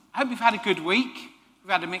I hope you've had a good week.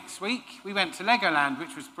 We've had a mixed week. We went to Legoland,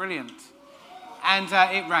 which was brilliant. And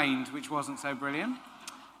it rained, which wasn't so brilliant.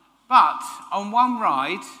 But on one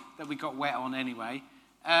ride that we got wet on anyway,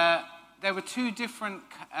 there were two different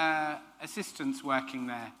assistants working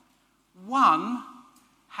there. One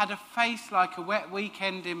had a face like a wet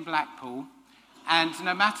weekend in Blackpool, and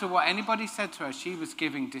no matter what anybody said to her, she was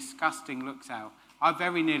giving disgusting looks out. I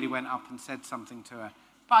very nearly went up and said something to her,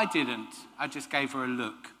 but I didn't. I just gave her a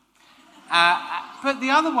look. But the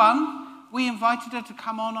other one, we invited her to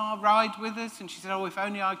come on our ride with us, and she said, oh, if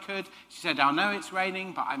only I could. She said, I know it's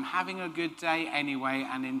raining, but I'm having a good day anyway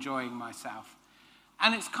and enjoying myself.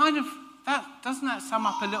 And it's kind of, doesn't that sum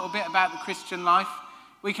up a little bit about the Christian life?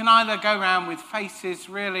 We can either go around with faces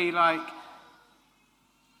really like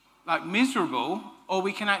miserable, or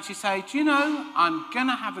we can actually say, do you know, I'm going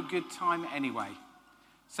to have a good time anyway.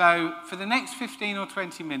 So for the next 15 or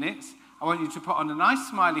 20 minutes, I want you to put on a nice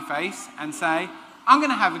smiley face and say, I'm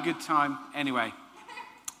going to have a good time anyway.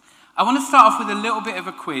 I want to start off with a little bit of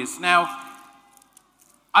a quiz. Now,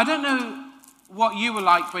 I don't know what you were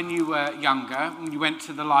like when you were younger, when you went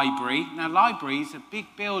to the library. Now, libraries are big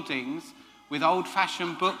buildings with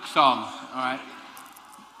old-fashioned books on, all right?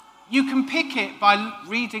 You can pick it by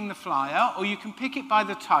reading the flyer, or you can pick it by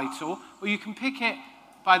the title, or you can pick it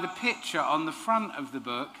by the picture on the front of the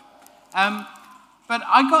book. But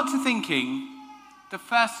I got to thinking, the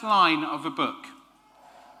first line of a book.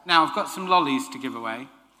 Now, I've got some lollies to give away.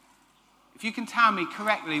 If you can tell me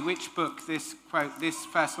correctly which book this quote, this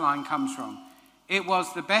first line comes from. It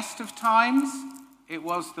was the best of times, it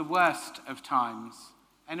was the worst of times.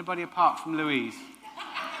 Anybody apart from Louise?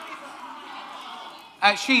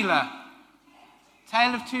 Sheila.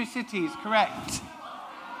 Tale of Two Cities, correct.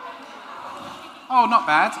 Oh, not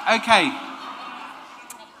bad. Okay.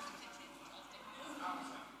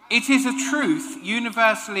 It is a truth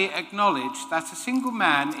universally acknowledged that a single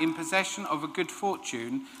man in possession of a good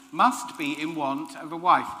fortune must be in want of a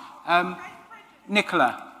wife.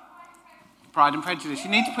 Nicola. Pride and Prejudice.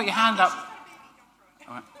 You need to put your hand up.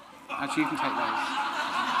 All right. Actually, you can take those.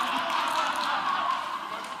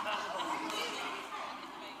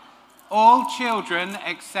 All children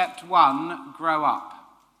except one grow up.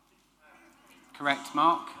 Correct,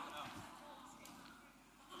 Mark?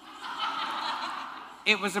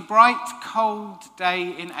 It was a bright, cold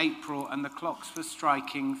day in April and the clocks were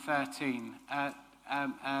striking 13.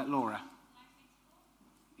 Laura?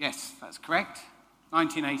 Yes, that's correct.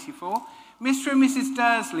 1984. Mr. and Mrs.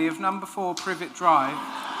 Dursley of number 4 Privet Drive.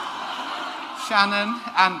 Shannon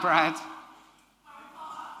and Brad.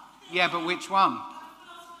 Yeah, but which one?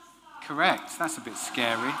 Correct. That's a bit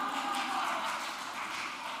scary.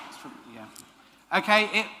 Yeah.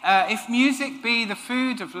 Okay, if music be the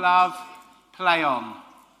food of love, play on.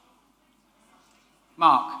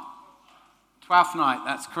 Mark. 12th Night,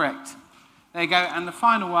 that's correct. There you go. And the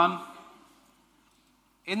final one.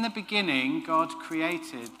 In the beginning, God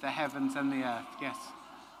created the heavens and the earth. Yes.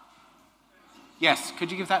 Yes,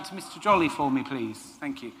 could you give that to Mr. Jolly for me, please?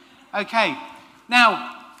 Thank you. Okay,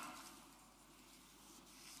 now,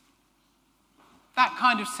 that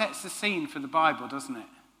kind of sets the scene for the Bible, doesn't it?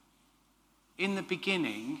 In the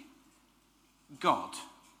beginning, God.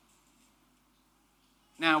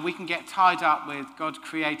 Now, we can get tied up with God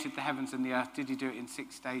created the heavens and the earth. Did he do it in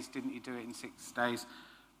 6 days? Didn't he do it in 6 days?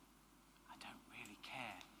 I don't really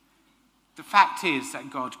care. The fact is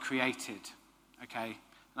that God created, okay?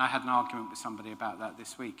 And I had an argument with somebody about that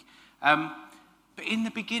this week. But in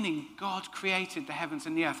the beginning, God created the heavens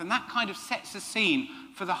and the earth. And that kind of sets the scene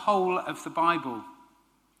for the whole of the Bible.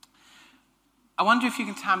 I wonder if you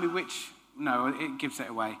can tell me which... No, it gives it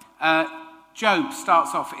away. Job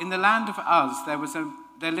starts off, in the land of Uz,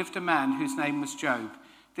 there lived a man whose name was Job.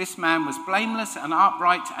 This man was blameless and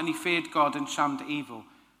upright, and he feared God and shunned evil.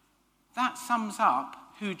 That sums up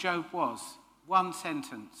who Job was. One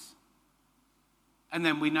sentence. And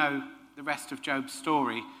then we know the rest of Job's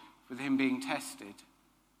story with him being tested.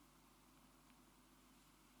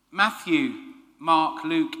 Matthew, Mark,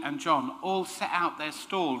 Luke, and John all set out their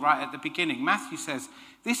stall right at the beginning. Matthew says,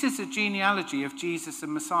 this is a genealogy of Jesus the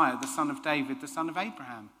Messiah, the son of David, the son of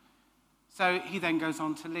Abraham. So he then goes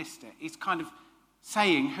on to list it. He's kind of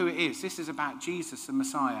saying who it is. This is about Jesus the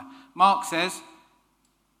Messiah. Mark says,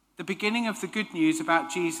 the beginning of the good news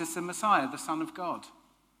about Jesus the Messiah, the Son of God.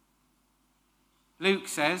 Luke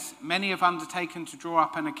says, many have undertaken to draw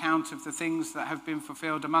up an account of the things that have been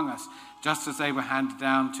fulfilled among us, just as they were handed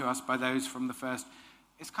down to us by those from the first.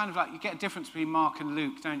 It's kind of like you get a difference between Mark and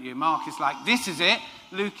Luke, don't you? Mark is like, this is it.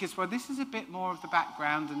 Luke is, well, this is a bit more of the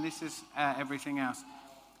background, and this is everything else.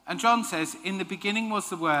 And John says, in the beginning was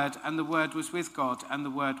the Word, and the Word was with God, and the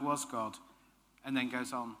Word was God. And then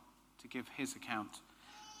goes on to give his account.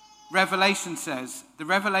 Revelation says, the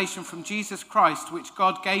revelation from Jesus Christ, which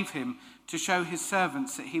God gave him to show his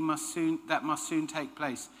servants that must soon take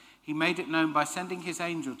place. He made it known by sending his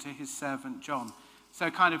angel to his servant John. So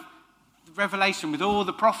kind of Revelation with all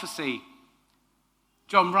the prophecy.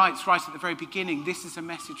 John writes right at the very beginning, this is a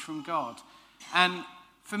message from God. And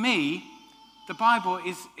for me, the Bible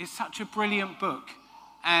is such a brilliant book,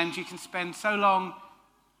 and you can spend so long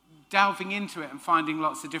delving into it and finding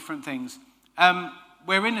lots of different things.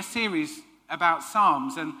 We're in a series about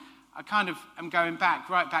Psalms, and I kind of am going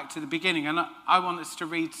right back to the beginning, and I want us to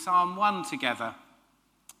read Psalm 1 together.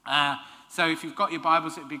 So if you've got your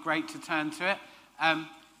Bibles, it'd be great to turn to it.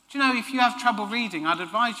 Do you know, if you have trouble reading, I'd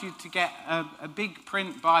advise you to get a big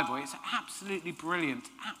print Bible. It's absolutely brilliant,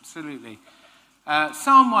 absolutely.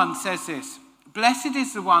 Psalm 1 says this, "Blessed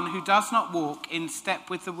is the one who does not walk in step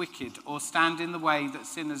with the wicked, or stand in the way that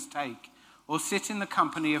sinners take, or sit in the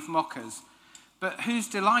company of mockers, but whose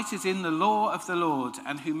delight is in the law of the Lord,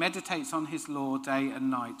 and who meditates on his law day and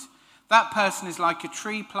night. That person is like a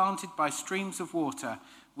tree planted by streams of water,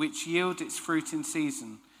 which yield its fruit in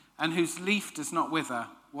season, and whose leaf does not wither.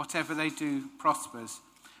 Whatever they do prospers.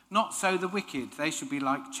 Not so the wicked, they should be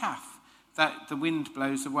like chaff that the wind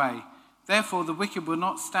blows away. Therefore the wicked will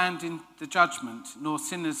not stand in the judgment, nor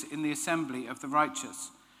sinners in the assembly of the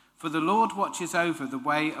righteous. For the Lord watches over the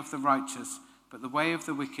way of the righteous, but the way of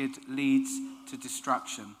the wicked leads to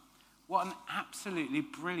destruction." What an absolutely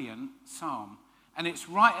brilliant psalm. And it's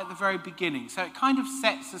right at the very beginning. So it kind of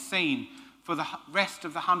sets the scene for the rest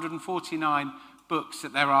of the 149 books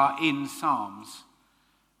that there are in Psalms.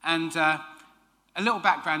 And a little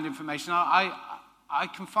background information. I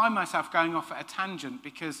can find myself going off at a tangent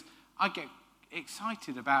because I get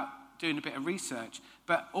excited about doing a bit of research.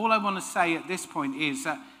 But all I want to say at this point is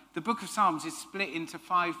that the book of Psalms is split into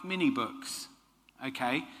 5 mini-books.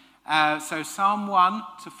 Okay? So Psalm 1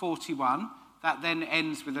 to 41, that then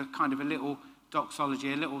ends with a kind of a little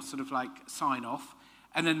doxology, a little sort of like sign-off.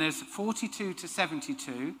 And then there's 42 to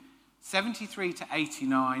 72, 73 to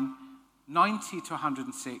 89, 90 to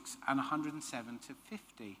 106, and 107 to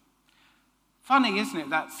 50. Funny, isn't it,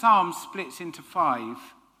 that Psalm splits into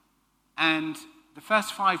 5, and the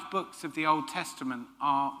first 5 books of the Old Testament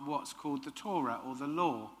are what's called the Torah, or the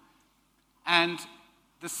law. And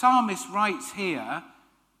the psalmist writes here,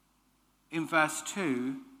 in verse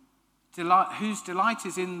 2, whose delight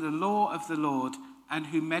is in the law of the Lord, and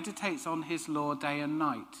who meditates on his law day and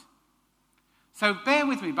night. So bear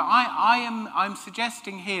with me, but I'm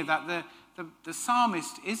suggesting here that the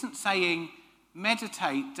psalmist isn't saying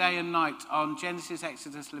meditate day and night on Genesis,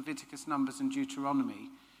 Exodus, Leviticus, Numbers, and Deuteronomy.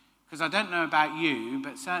 Because I don't know about you,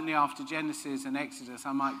 but certainly after Genesis and Exodus,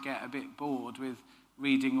 I might get a bit bored with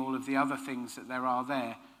reading all of the other things that there are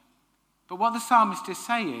there. But what the psalmist is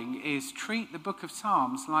saying is treat the book of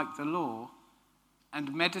Psalms like the law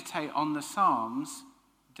and meditate on the Psalms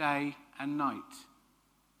day and night.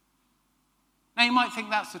 Now you might think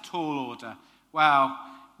that's a tall order. Well,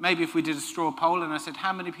 maybe if we did a straw poll and I said,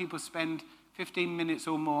 how many people spend 15 minutes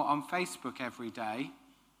or more on Facebook every day?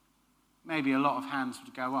 Maybe a lot of hands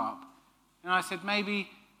would go up. And I said, maybe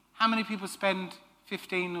how many people spend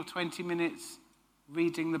 15 or 20 minutes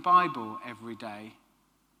reading the Bible every day?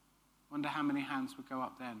 Wonder how many hands would go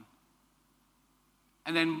up then.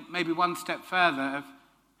 And then maybe one step further of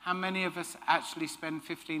how many of us actually spend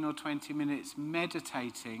 15 or 20 minutes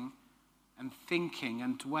meditating and thinking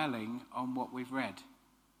and dwelling on what we've read.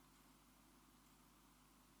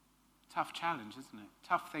 Tough challenge, isn't it?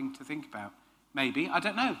 Tough thing to think about. Maybe, I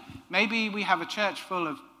don't know. Maybe we have a church full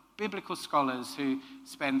of biblical scholars who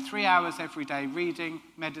spend 3 hours every day reading,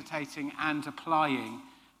 meditating, and applying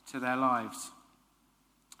to their lives.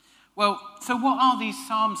 Well, so what are these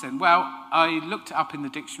psalms then? Well, I looked it up in the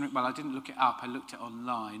dictionary. Well, I didn't look it up. I looked it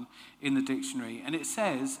online in the dictionary. And it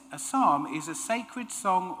says, a psalm is a sacred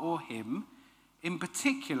song or hymn, in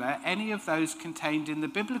particular, any of those contained in the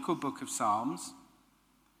biblical book of Psalms.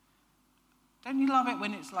 Don't you love it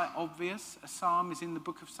when it's like obvious a psalm is in the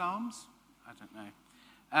book of Psalms? I don't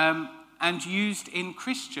know. And used in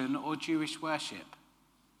Christian or Jewish worship.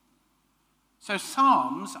 So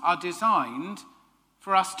psalms are designed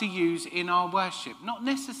for us to use in our worship. Not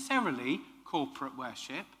necessarily corporate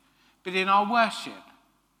worship, but in our worship.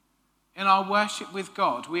 In our worship with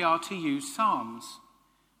God, we are to use psalms.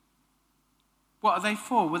 What are they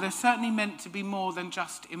for? Well, they're certainly meant to be more than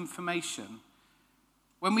just information.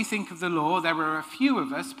 When we think of the law, there are a few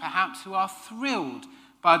of us, perhaps, who are thrilled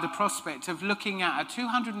by the prospect of looking at a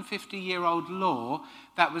 250-year-old law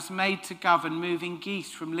that was made to govern moving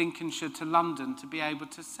geese from Lincolnshire to London to be able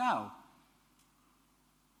to sell.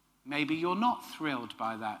 Maybe you're not thrilled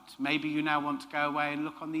by that. Maybe you now want to go away and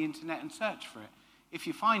look on the internet and search for it. If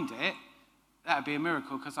you find it, that would be a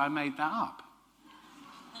miracle because I made that up.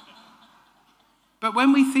 But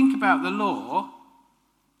when we think about the law,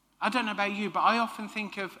 I don't know about you, but I often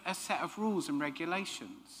think of a set of rules and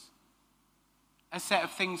regulations. A set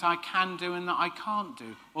of things I can do and that I can't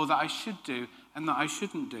do, or that I should do and that I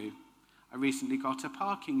shouldn't do. I recently got a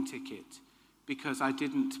parking ticket because I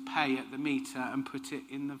didn't pay at the meter and put it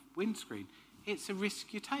in the windscreen. It's a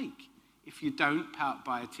risk you take. If you don't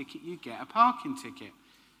buy a ticket, you get a parking ticket.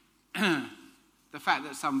 The fact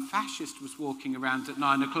that some fascist was walking around at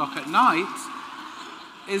 9 o'clock at night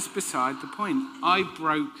is beside the point. I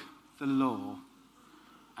broke the law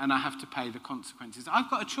and I have to pay the consequences. I've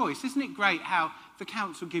got a choice. Isn't it great how the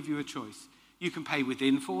council give you a choice? You can pay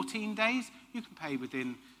within 14 days, you can pay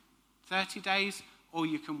within 30 days, or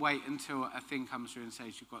you can wait until a thing comes through and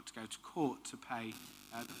says you've got to go to court to pay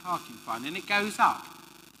the parking fine, and it goes up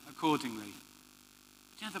accordingly.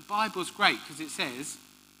 But, the Bible's great because it says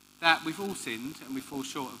that we've all sinned and we fall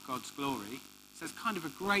short of God's glory. So there's kind of a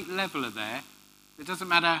great leveler there. It doesn't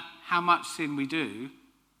matter how much sin we do,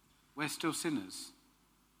 we're still sinners.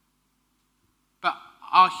 But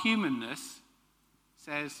our humanness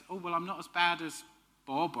says, oh, well, I'm not as bad as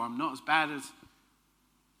Bob, or I'm not as bad as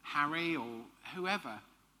Harry or whoever.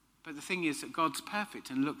 But the thing is that God's perfect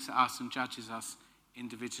and looks at us and judges us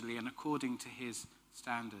individually and according to his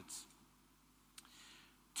standards.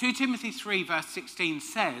 2 Timothy 3 verse 16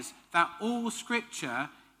 says that all scripture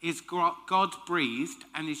is God-breathed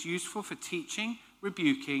and is useful for teaching,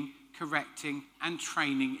 rebuking, correcting, and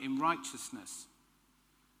training in righteousness.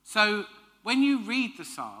 So when you read the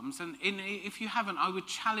Psalms, and if you haven't, I would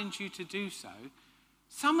challenge you to do so,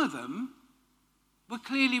 some of them were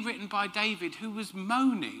clearly written by David, who was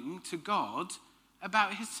moaning to God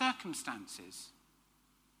about his circumstances.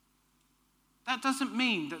 That doesn't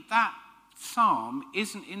mean that that psalm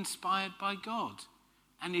isn't inspired by God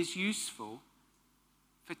and is useful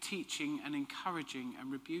for teaching and encouraging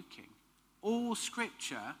and rebuking. All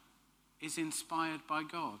scripture is inspired by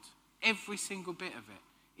God. Every single bit of it.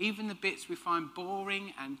 Even the bits we find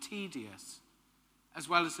boring and tedious, as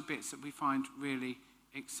well as the bits that we find really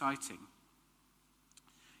exciting.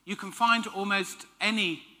 You can find almost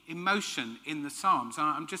any emotion in the Psalms.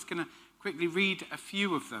 I'm just going to quickly read a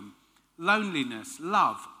few of them. Loneliness,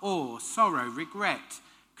 love, awe, sorrow, regret,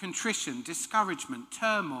 contrition, discouragement,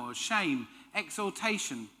 turmoil, shame,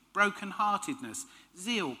 exaltation, brokenheartedness,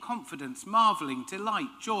 zeal, confidence, marveling, delight,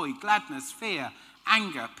 joy, gladness, fear,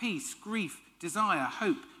 anger, peace, grief, desire,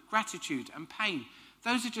 hope, gratitude, and pain.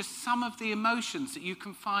 Those are just some of the emotions that you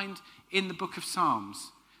can find in the book of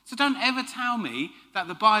Psalms. So don't ever tell me that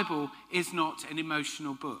the Bible is not an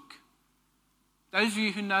emotional book. Those of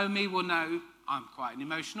you who know me will know I'm quite an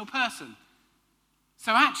emotional person.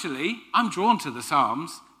 So actually, I'm drawn to the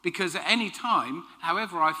Psalms because at any time,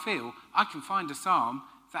 however I feel, I can find a psalm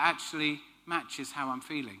that actually matches how I'm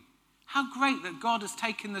feeling. How great that God has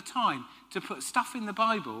taken the time to put stuff in the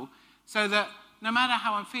Bible so that no matter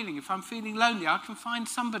how I'm feeling, if I'm feeling lonely, I can find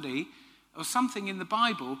somebody or something in the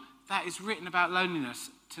Bible that is written about loneliness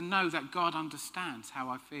to know that God understands how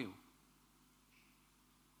I feel.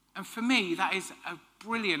 And for me, that is a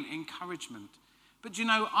brilliant encouragement. But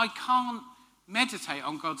I can't meditate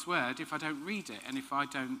on God's word if I don't read it and if I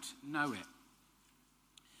don't know it.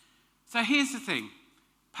 So here's the thing.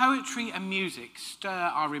 Poetry and music stir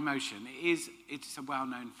our emotion. It's a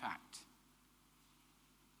well-known fact.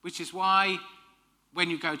 Which is why when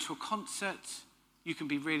you go to a concert, you can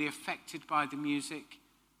be really affected by the music.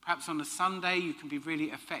 Perhaps on a Sunday, you can be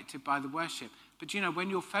really affected by the worship. But when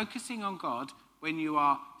you're focusing on God, when you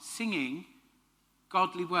are singing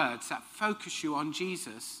godly words that focus you on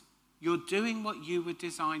Jesus, you're doing what you were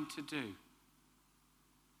designed to do.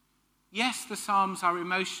 Yes, the Psalms are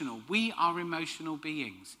emotional. We are emotional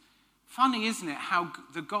beings. Funny, isn't it, how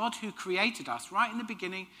the God who created us, right in the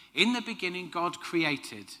beginning, God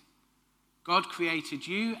created. God created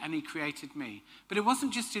you and he created me. But it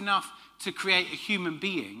wasn't just enough to create a human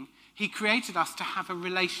being. He created us to have a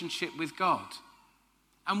relationship with God.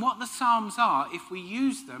 And what the Psalms are, if we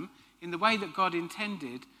use them in the way that God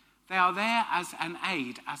intended, they are there as an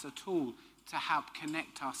aid, as a tool to help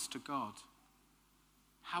connect us to God.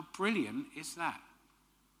 How brilliant is that?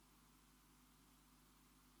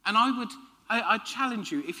 And I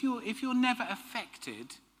challenge you, if you're never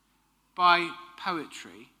affected by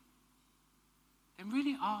poetry, then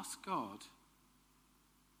really ask God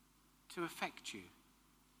to affect you.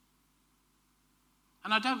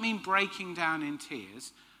 And I don't mean breaking down in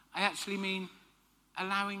tears. I actually mean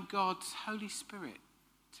allowing God's Holy Spirit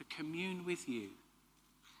to commune with you.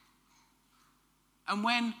 And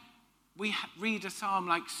when we read a psalm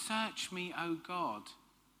like, "Search me, O God,"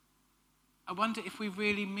 I wonder if we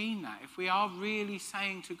really mean that, if we are really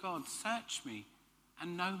saying to God, "Search me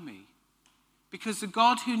and know me." Because the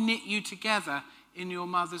God who knit you together in your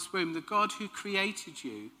mother's womb, the God who created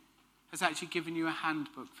you, has actually given you a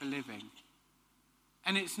handbook for living.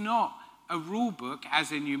 And it's not a rule book,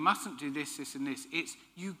 as in you mustn't do this, this, and this. It's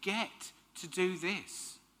you get to do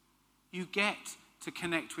this. You get to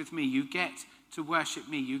connect with me. You get to worship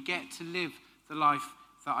me. You get to live the life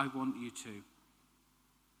that I want you to.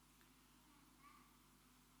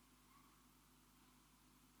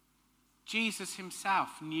 Jesus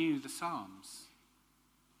himself knew the Psalms.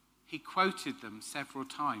 He quoted them several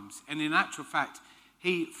times. And in actual fact,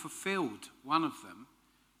 he fulfilled one of them.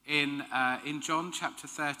 In John chapter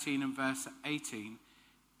 13 and verse 18,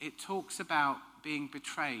 it talks about being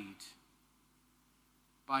betrayed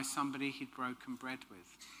by somebody he'd broken bread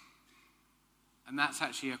with. And that's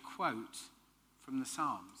actually a quote from the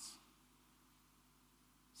Psalms.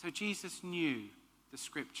 So Jesus knew the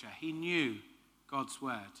scripture. He knew God's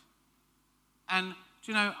word. And,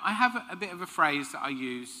 do you know, I have a bit of a phrase that I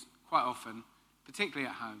use quite often, particularly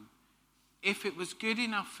at home. If it was good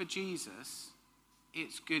enough for Jesus,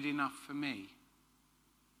 it's good enough for me.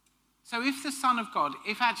 So if the Son of God,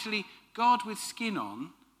 if actually God with skin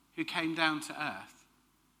on, who came down to earth,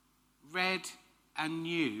 read and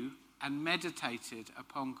knew and meditated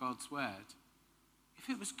upon God's word, if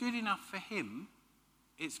it was good enough for him,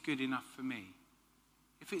 it's good enough for me.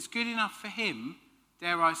 If it's good enough for him,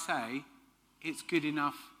 dare I say, it's good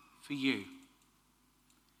enough for you.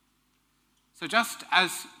 So just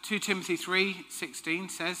as 2 Timothy 3:16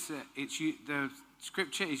 says that the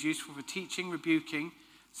scripture is useful for teaching, rebuking,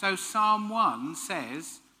 so Psalm 1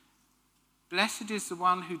 says, "Blessed is the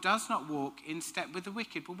one who does not walk in step with the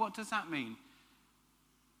wicked." But what does that mean?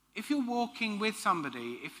 If you're walking with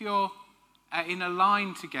somebody, if you're in a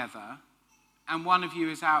line together and one of you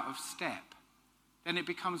is out of step, then it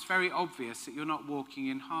becomes very obvious that you're not walking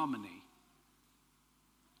in harmony.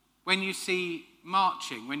 When you see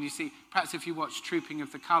marching, perhaps if you watch Trooping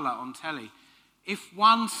of the Colour on telly, if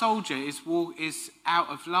one soldier is out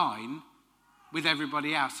of line with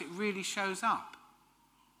everybody else, it really shows up.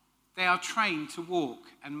 They are trained to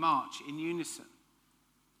walk and march in unison.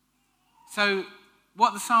 So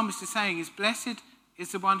what the psalmist is saying is, blessed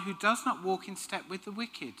is the one who does not walk in step with the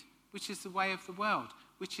wicked, which is the way of the world,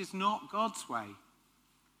 which is not God's way.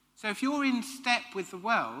 So if you're in step with the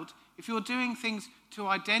world, if you're doing things to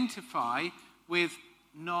identify with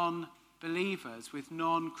non-believers, with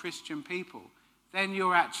non-Christian people, then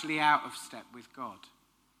you're actually out of step with God.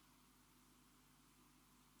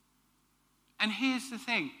 And here's the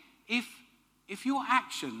thing. If your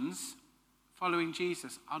actions following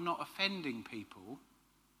Jesus are not offending people,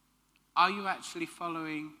 are you actually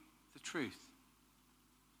following the truth?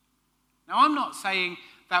 Now, I'm not saying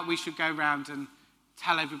that we should go around and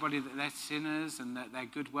tell everybody that they're sinners and that their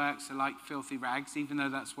good works are like filthy rags, even though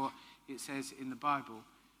that's what it says in the Bible.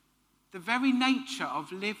 The very nature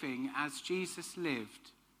of living as Jesus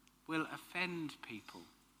lived will offend people.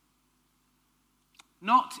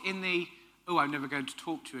 Not in the, "Oh, I'm never going to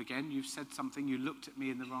talk to you again. You've said something, you looked at me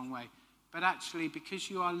in the wrong way." But actually, because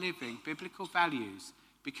you are living biblical values,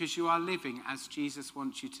 because you are living as Jesus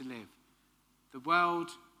wants you to live, the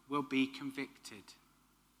world will be convicted.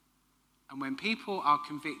 And when people are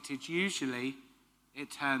convicted, usually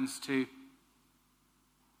it turns to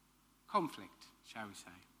conflict, shall we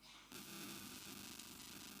say.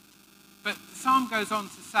 But the psalm goes on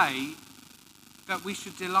to say that we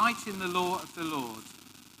should delight in the law of the Lord,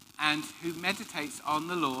 and who meditates on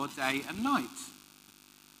the law day and night.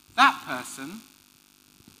 That person,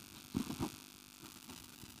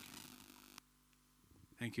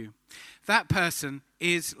 thank you, that person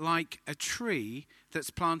is like a tree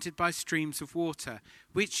that's planted by streams of water,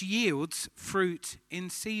 which yields fruit in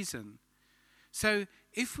season. So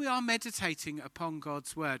if we are meditating upon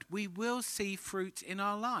God's word, we will see fruit in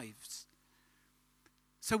our lives.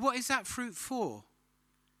 So what is that fruit for?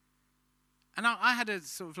 And I had a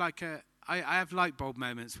sort of like I have light bulb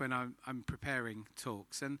moments when I'm preparing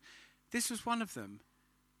talks, and this was one of them.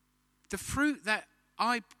 The fruit that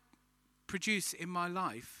I produce in my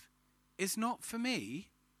life is not for me.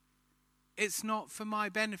 It's not for my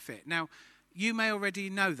benefit. Now, you may already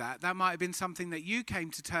know that. That might have been something that you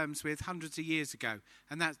came to terms with hundreds of years ago,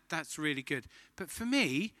 and that's really good. But for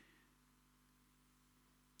me,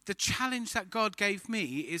 the challenge that God gave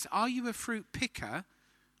me is, are you a fruit picker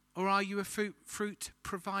Or are you a fruit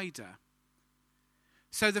provider?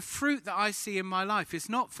 So the fruit that I see in my life is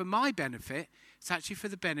not for my benefit, it's actually for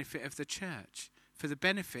the benefit of the church, for the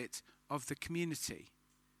benefit of the community.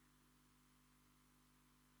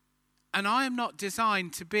 And I am not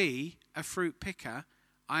designed to be a fruit picker,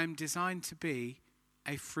 I am designed to be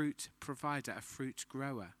a fruit provider, a fruit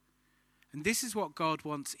grower. And this is what God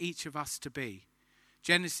wants each of us to be.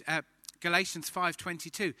 Galatians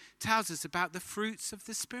 5:22 tells us about the fruits of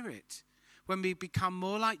the Spirit. When we become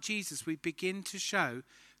more like Jesus, we begin to show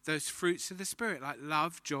those fruits of the Spirit, like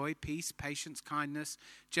love, joy, peace, patience, kindness,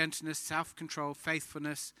 gentleness, self-control,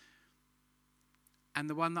 faithfulness, and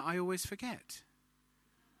the one that I always forget.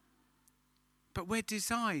 But we're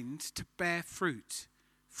designed to bear fruit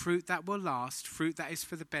that will last, fruit that is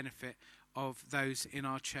for the benefit of those in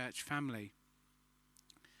our church family.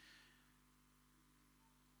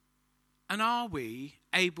 And are we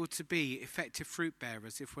able to be effective fruit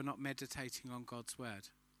bearers if we're not meditating on God's word?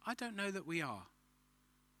 I don't know that we are.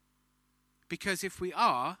 Because if we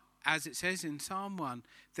are, as it says in Psalm 1,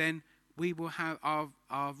 then we will have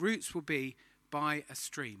our roots will be by a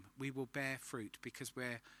stream. We will bear fruit because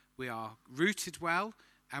we are rooted well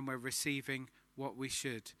and we're receiving what we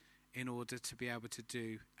should in order to be able to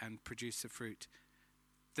do and produce the fruit.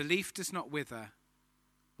 The leaf does not wither.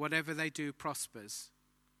 Whatever they do prospers.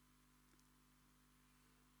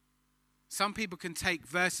 Some people can take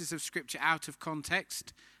verses of scripture out of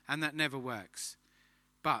context, and that never works.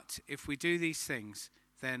 But if we do these things,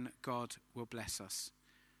 then God will bless us.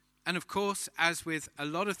 And of course, as with a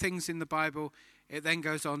lot of things in the Bible, it then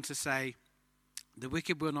goes on to say, the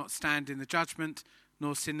wicked will not stand in the judgment,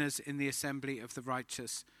 nor sinners in the assembly of the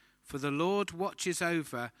righteous. For the Lord watches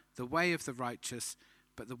over the way of the righteous,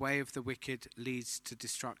 but the way of the wicked leads to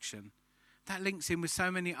destruction. That links in with so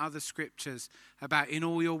many other scriptures about in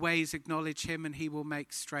all your ways acknowledge him and he will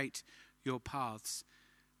make straight your paths.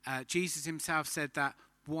 Jesus himself said that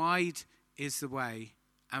wide is the way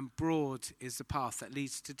and broad is the path that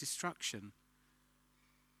leads to destruction.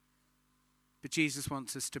 But Jesus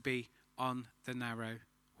wants us to be on the narrow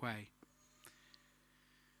way.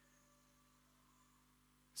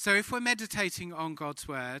 So if we're meditating on God's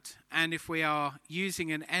word, and if we are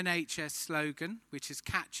using an NHS slogan, which is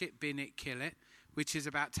catch it, bin it, kill it, which is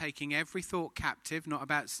about taking every thought captive, not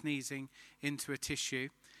about sneezing into a tissue,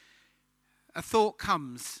 a thought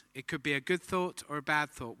comes. It could be a good thought or a bad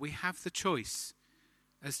thought. We have the choice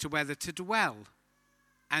as to whether to dwell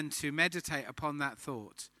and to meditate upon that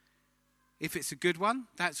thought. If it's a good one,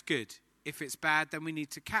 that's good. If it's bad, then we need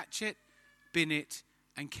to catch it, bin it,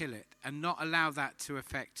 and kill it, and not allow that to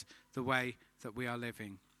affect the way that we are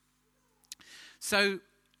living. So,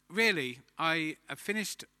 really, I have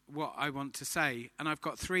finished what I want to say, and I've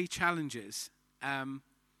got 3 challenges. And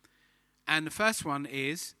the first one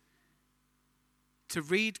is to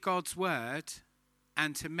read God's word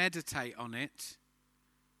and to meditate on it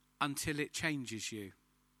until it changes you.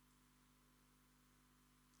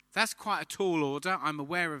 That's quite a tall order, I'm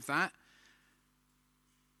aware of that.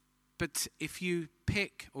 But if you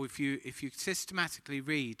pick, or if you systematically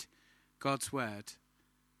read God's word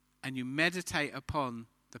and you meditate upon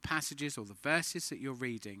the passages or the verses that you're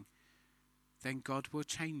reading, then God will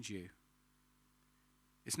change you.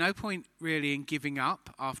 There's no point really in giving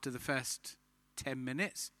up after the first 10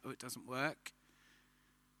 minutes, or it doesn't work,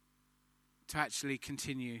 to actually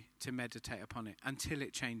continue to meditate upon it until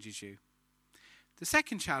it changes you. The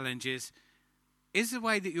second challenge is the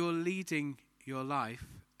way that you're leading your life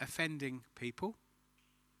offending people?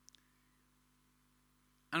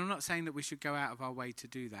 And I'm not saying that we should go out of our way to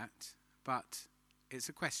do that, but it's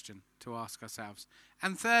a question to ask ourselves.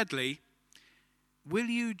 And thirdly, will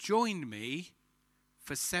you join me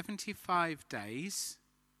for 75 days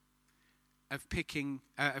of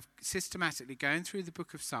systematically going through the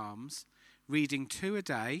book of Psalms, reading 2 a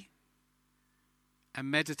day, and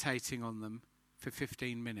meditating on them for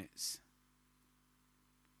 15 minutes?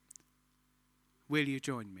 Will you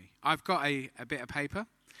join me? I've got a bit of paper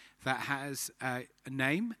that has a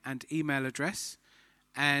name and email address.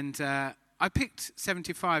 And I picked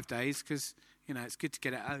 75 days because, it's good to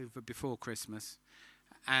get it over before Christmas.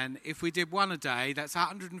 And if we did 1 a day, that's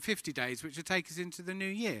 150 days, which would take us into the new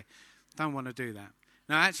year. Don't want to do that.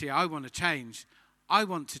 No, actually, I want to change. I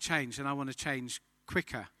want to change, and I want to change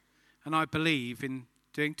quicker. And I believe in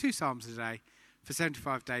doing 2 Psalms a day for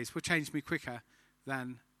 75 days will change me quicker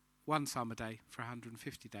than 1 Psalm a day for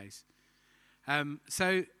 150 days.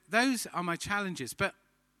 So those are my challenges. But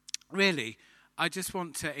really, I just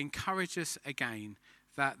want to encourage us again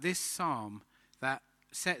that this psalm that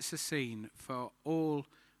sets the scene for all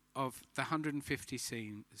of the 150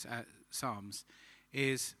 psalms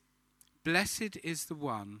is Blessed is the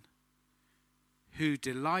one who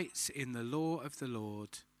delights in the law of the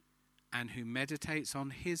Lord and who meditates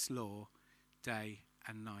on his law day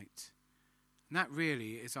and night. And that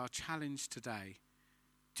really is our challenge today.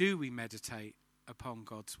 Do we meditate upon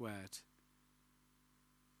God's word?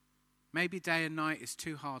 Maybe day and night is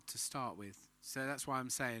too hard to start with. So that's why I'm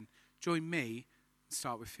saying, join me and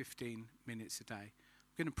start with 15 minutes a day.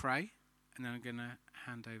 I'm going to pray, and then I'm going to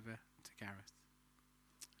hand over to Gareth.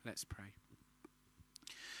 Let's pray.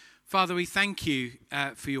 Father, we thank you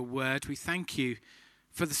for your word. We thank you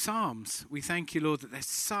for the Psalms. We thank you, Lord, that there's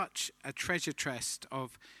such a treasure chest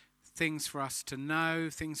of things for us to know,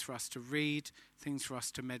 things for us to read, things for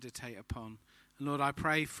us to meditate upon. And Lord, I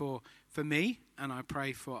pray for me, and I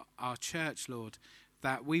pray for our church, Lord,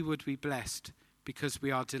 that we would be blessed because we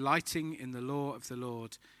are delighting in the law of the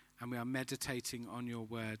Lord and we are meditating on your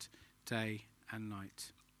word day and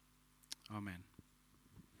night. Amen.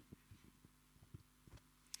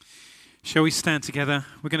 Shall we stand together?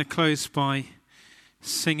 We're going to close by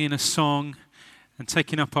singing a song and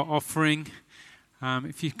taking up our offering.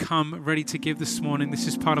 If you come ready to give this morning, this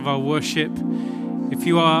is part of our worship. If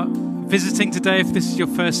you are visiting today, if this is your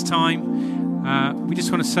first time, we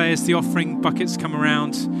just want to say as the offering buckets come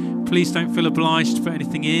around, please don't feel obliged to put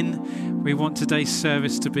anything in. We want today's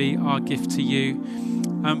service to be our gift to you.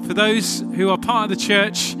 For those who are part of the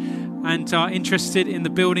church and are interested in the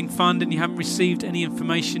building fund and you haven't received any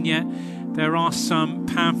information yet, there are some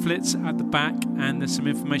pamphlets at the back and there's some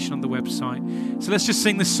information on the website. So let's just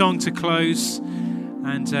sing this song to close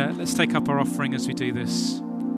and let's take up our offering as we do this.